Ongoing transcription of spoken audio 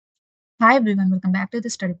Hi everyone, welcome back to the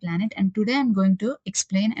StudyPlanet, and today I'm going to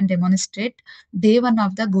explain and demonstrate day one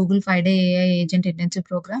of the Google 5-day AI Agent Intensive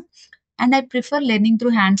Program. And I prefer learning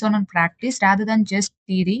through hands-on and practice rather than just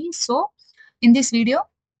theory. So in this video,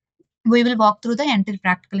 we will walk through the entire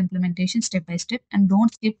practical implementation step by step, and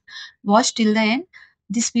don't skip, watch till the end.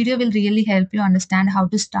 This video will really help you understand how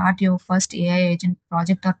to start your first AI agent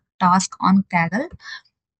project or task on Kaggle.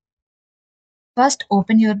 First,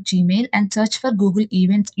 open your Gmail and search for Google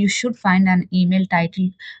Events. You should find an email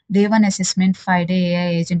titled Day 1 Assessment 5-Day AI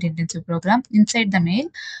Agent Intensive Program. Inside the mail,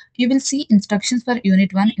 you will see instructions for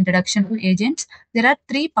Unit 1 Introduction to Agents. There are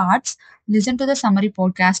three parts. Listen to the summary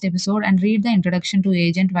podcast episode and read the Introduction to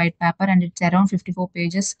Agent white paper, and it's around 54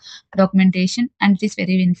 pages documentation, and it is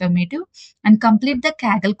very informative. And complete the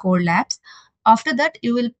Kaggle CodeLabs. After that,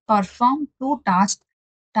 you will perform two tasks,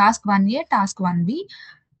 Task 1A, Task 1B.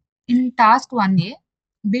 In task 1A,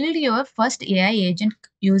 build your first AI agent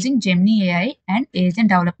using Gemini AI and Agent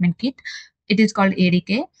Development Kit. It is called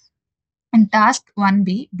ADK. And task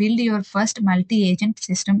 1B, build your first multi-agent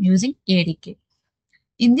system using ADK.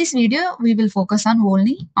 In this video, we will focus on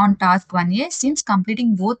only on task 1A since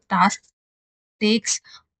completing both tasks takes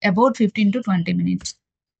about 15 to 20 minutes.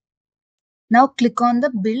 Now click on the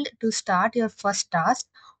build to start your first task.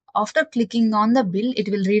 After clicking on the build, it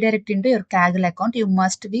will redirect into your Kaggle account. You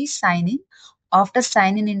must be sign in. After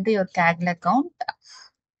signing into your Kaggle account,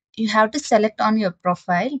 you have to select on your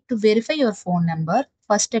profile to verify your phone number.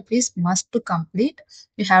 First step is must to complete.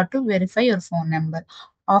 You have to verify your phone number.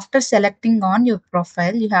 After selecting on your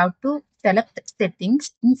profile, you have to select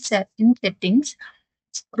settings. In settings,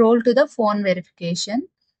 scroll to the phone verification.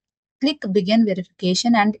 Click Begin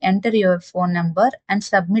Verification and enter your phone number and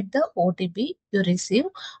submit the OTP you receive.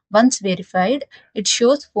 Once verified, it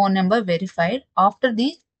shows phone number verified. After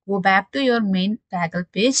this, go back to your main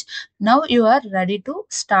Kaggle page. Now you are ready to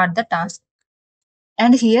start the task.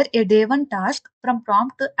 And here a day one task from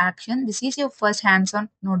prompt to action. This is your first hands-on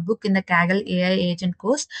notebook in the Kaggle AI agent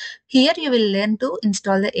course. Here you will learn to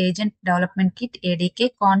install the agent development kit ADK,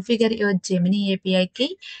 configure your Gemini API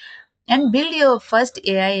key, and build your first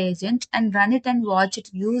AI agent and run it and watch it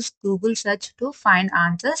use Google search to find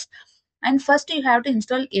answers. And first you have to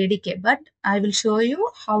install ADK, but I will show you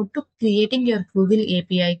how to creating your Google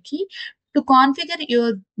API key. To configure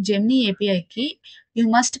your Gemini API key, you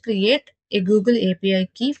must create a Google API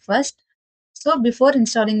key first. So before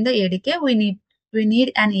installing the ADK, we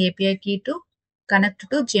need an API key to connect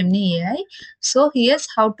to Gemini AI. So here's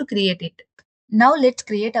how to create it. Now let's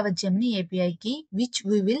create our Gemini API key, which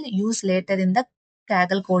we will use later in the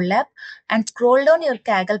Kaggle CodeLab. And scroll down your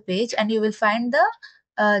Kaggle page and you will find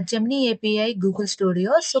the Gemini API Google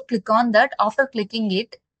Studio. So click on that. After clicking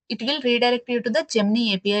it, it will redirect you to the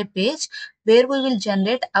Gemini API page where we will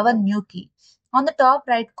generate our new key. On the top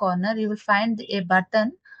right corner, you will find a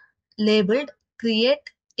button labeled Create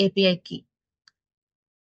API Key.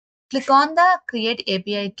 Click on the Create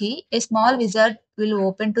API Key. A small wizard will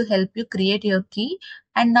open to help you create your key.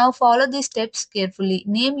 And now follow these steps carefully.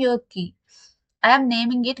 Name your key. I am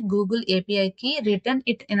naming it Google API Key. Written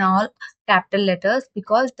it in all capital letters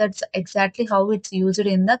because that's exactly how it's used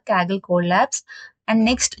in the Kaggle CodeLabs. And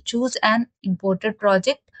next, choose an imported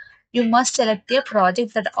project. You must select a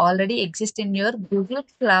project that already exists in your Google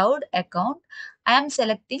Cloud account. I am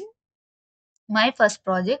selecting my first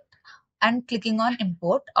project and clicking on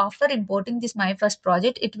import. After importing this my first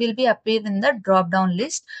project, it will be appear in the drop down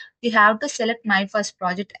list. You have to select my first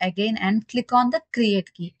project again and click on the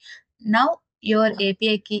create key. Now your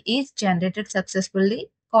API key is generated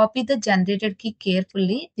successfully. Copy the generated key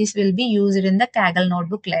carefully. This will be used in the Kaggle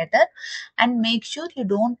notebook later, and make sure you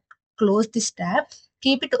don't close this tab.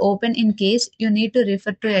 Keep it open in case you need to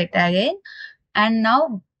refer to it again. And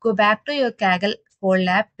now go back to your Kaggle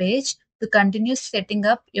CodeLab page to continue setting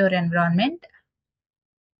up your environment.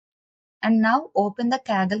 And now open the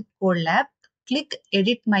Kaggle CodeLab. Click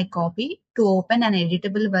Edit My Copy to open an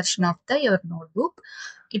editable version of your notebook.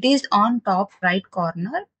 It is on top right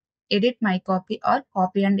corner. Edit My Copy or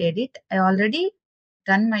Copy and Edit. I already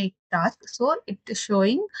done my task, so it is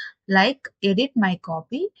showing like Edit My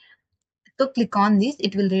Copy. So click on this.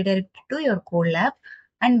 It will redirect to your CodeLab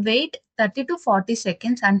and wait 30 to 40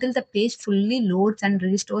 seconds until the page fully loads and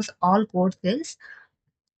restores all code cells.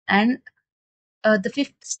 And the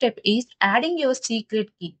fifth step is adding your secret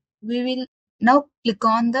key. We will now click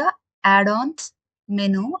on the add-ons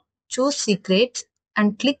menu, choose secrets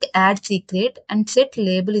and click add secret and set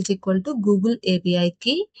label is equal to Google API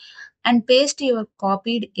key and paste your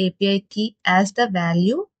copied API key as the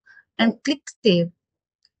value and click save.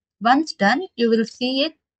 Once done, you will see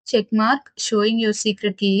a check mark showing your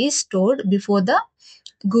secret key is stored before the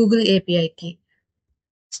Google API Key.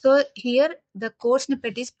 So here the code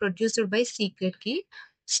snippet is produced by secret key.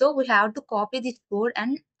 So we have to copy this code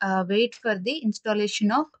and wait for the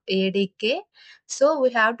installation of ADK. So we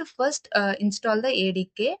have to first install the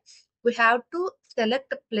ADK. We have to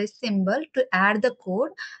select a plus symbol to add the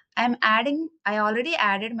code. I already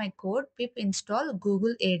added my code pip install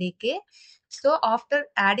Google ADK. So after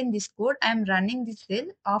adding this code, I am running this cell.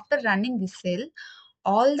 After running this cell,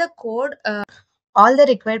 all the code all the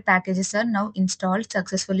required packages are now installed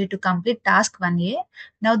successfully to complete task 1A.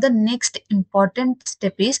 Now the next important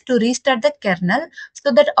step is to restart the kernel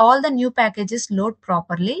so that all the new packages load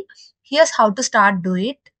properly. Here's how to start do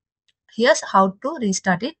it. Here's how to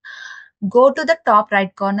restart it. Go to the top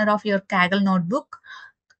right corner of your Kaggle notebook.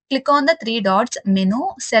 Click on the three dots menu,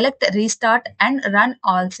 select restart and run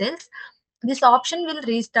all cells. This option will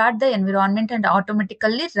restart the environment and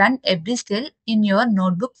automatically run every cell in your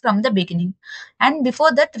notebook from the beginning. And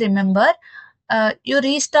before that, remember, you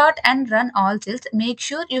restart and run all cells. Make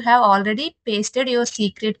sure you have already pasted your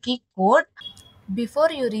secret key code.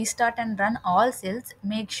 Before you restart and run all cells,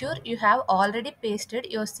 make sure you have already pasted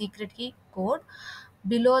your secret key code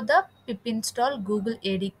below the pip install Google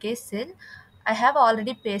ADK cell. I have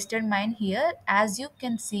already pasted mine here, as you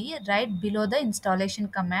can see right below the installation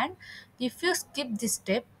command. If you skip this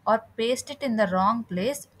step or paste it in the wrong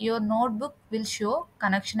place, your notebook will show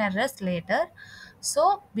connection errors later.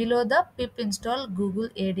 So below the pip install Google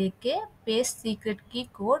ADK, paste secret key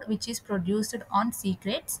code which is produced on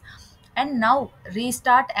secrets. And now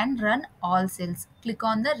restart and run all cells. Click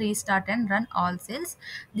on the restart and run all cells.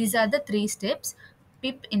 These are the three steps.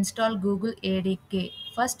 Pip install Google ADK.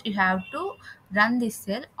 First you have to run this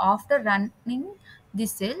cell. After running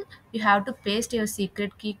this cell, you have to paste your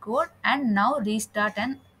secret key code and now restart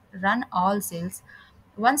and run all cells.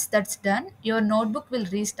 Once that's done, your notebook will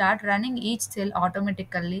restart running each cell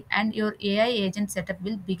automatically and your AI agent setup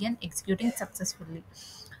will begin executing successfully.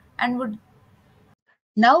 And would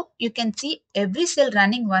Now you can see every cell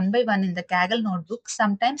running one by one in the Kaggle notebook.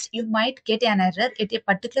 Sometimes you might get an error at a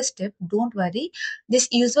particular step. Don't worry. This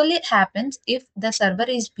usually happens if the server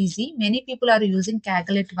is busy. Many people are using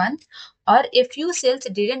Kaggle at once, or a few cells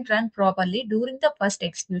didn't run properly during the first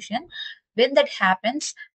execution. When that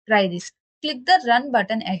happens, try this. Click the run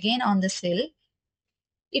button again on the cell.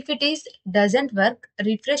 If it is doesn't work,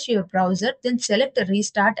 refresh your browser, then select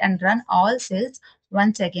restart and run all cells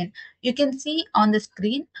once again. You can see on the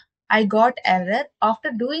screen, I got error. After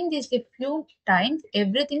doing this a few times,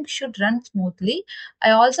 everything should run smoothly.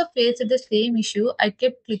 I also faced the same issue. I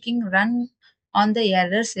kept clicking run on the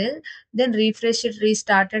error cell, then refresh it,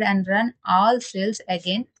 restarted and run all cells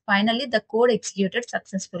again. Finally, the code executed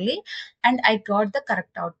successfully and I got the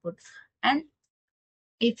correct output. And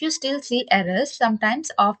if you still see errors,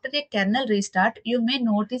 sometimes after a kernel restart, you may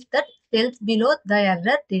notice that cells below the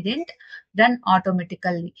error didn't run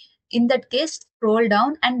automatically. In that case, scroll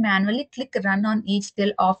down and manually click run on each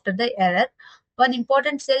cell after the error. One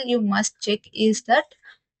important cell you must check is that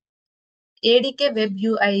ADK Web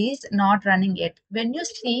UI is not running yet. When you're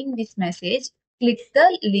seeing this message, click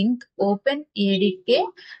the link Open ADK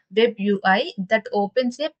Web UI that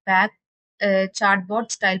opens a back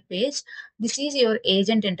chatbot style page. This is your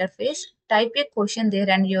agent interface. Type a question there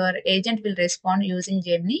and your agent will respond using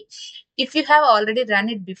Gemini. If you have already run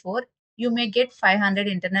it before, you may get 500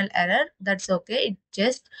 internal error. That's okay. It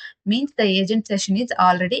just means the agent session is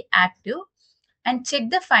already active. And check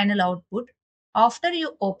the final output. After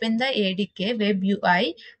you open the ADK Web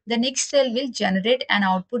UI, the next cell will generate an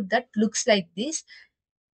output that looks like this.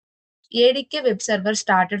 ADK web server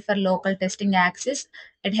started for local testing access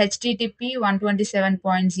at HTTP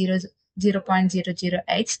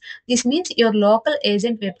 127.0.00x. This means your local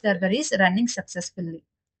agent web server is running successfully.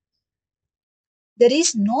 There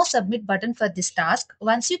is no submit button for this task.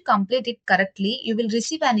 Once you complete it correctly, you will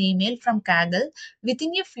receive an email from Kaggle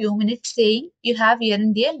within a few minutes saying you have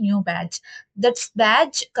earned a new badge. That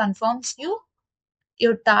badge confirms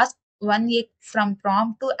your task 1A from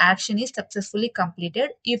prompt to action is successfully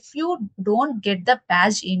completed. If you don't get the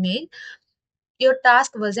badge email, your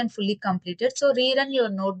task wasn't fully completed. So rerun your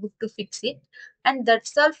notebook to fix it. And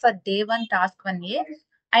that's all for day one, task 1A.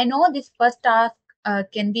 I know this first task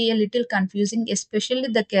can be a little confusing, especially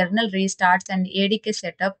the kernel restarts and ADK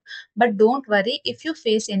setup. But don't worry, if you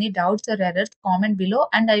face any doubts or errors, comment below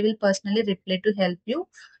and I will personally reply to help you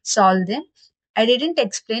solve them. I didn't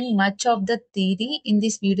explain much of the theory in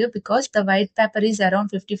this video because the white paper is around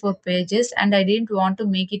 54 pages and I didn't want to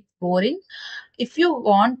make it boring. If you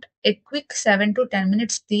want a quick 7 to 10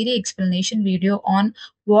 minutes theory explanation video on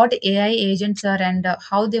what AI agents are and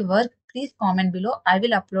how they work, please comment below. I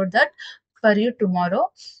will upload that for you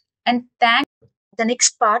tomorrow. And thank the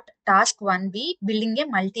next part, task 1B, building a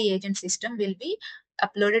multi-agent system, will be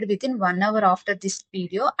uploaded within 1 hour after this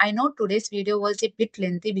video. I know today's video was a bit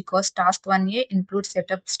lengthy because task 1A includes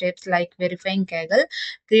setup steps like verifying Kaggle,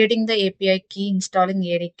 creating the API key, installing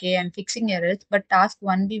ADK, and fixing errors. But task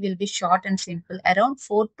 1B will be short and simple, around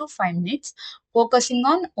 4 to 5 minutes, focusing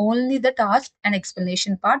on only the task and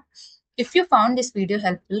explanation part. If you found this video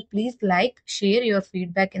helpful, please like, share your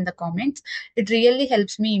feedback in the comments. It really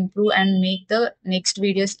helps me improve and make the next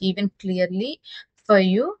videos even clearly for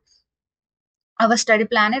you. Our Study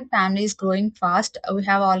Planet family is growing fast. We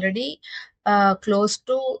have already close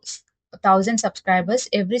to 1,000 subscribers.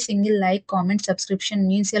 Every single like, comment, subscription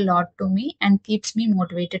means a lot to me and keeps me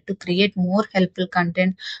motivated to create more helpful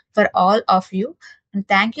content for all of you. And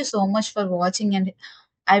thank you so much for watching. And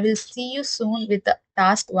I will see you soon with the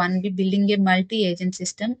task 1B, building a multi-agent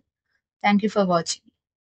system. Thank you for watching.